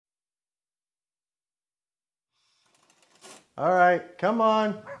All right, come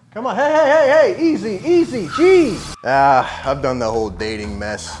on. Come on, hey, easy, jeez. I've done the whole dating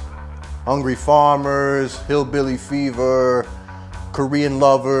mess. Hungry farmers, hillbilly fever, Korean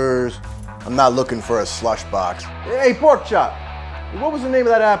lovers. I'm not looking for a slush box. Hey, pork chop, what was the name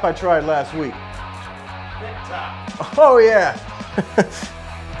of that app I tried last week? TikTok. Oh yeah,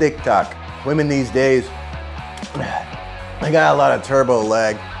 TikTok. Women these days, I got a lot of turbo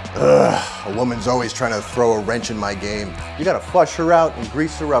lag. Ugh, a woman's always trying to throw a wrench in my game. You gotta flush her out and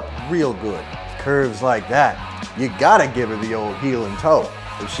grease her up real good. Curves like that, you gotta give her the old heel and toe.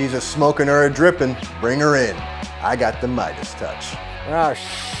 If she's a smoking or a dripping, bring her in. I got the Midas touch. Ah,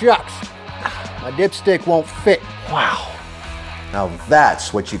 shucks. My dipstick won't fit. Wow. Now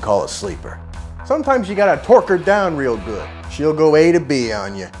that's what you call a sleeper. Sometimes you gotta torque her down real good. She'll go A to B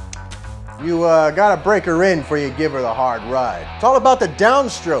on you. You gotta break her in before you give her the hard ride. It's all about the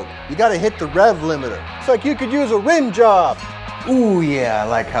downstroke. You gotta hit the rev limiter. It's like you could use a rim job. Ooh yeah, I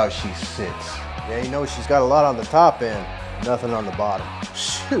like how she sits. Yeah, you know she's got a lot on the top end, nothing on the bottom.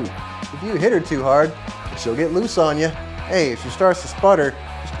 Shoot, if you hit her too hard, she'll get loose on you. Hey, if she starts to sputter,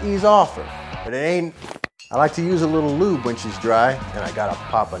 just ease off her. But it ain't, I like to use a little lube when she's dry, and I gotta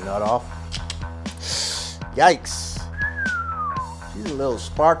pop a nut off. Yikes. She's a little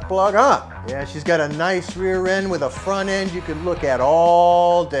spark plug, huh? Yeah, she's got a nice rear end with a front end you could look at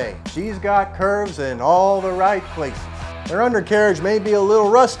all day. She's got curves in all the right places. Her undercarriage may be a little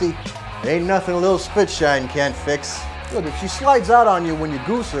rusty. There ain't nothing a little spit shine can't fix. Look, if she slides out on you when you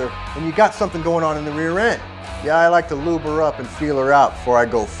goose her, then you got something going on in the rear end. Yeah, I like to lube her up and feel her out before I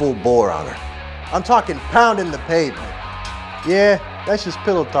go full bore on her. I'm talking pounding the pavement. Yeah, that's just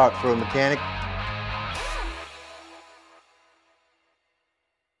pillow talk for a mechanic.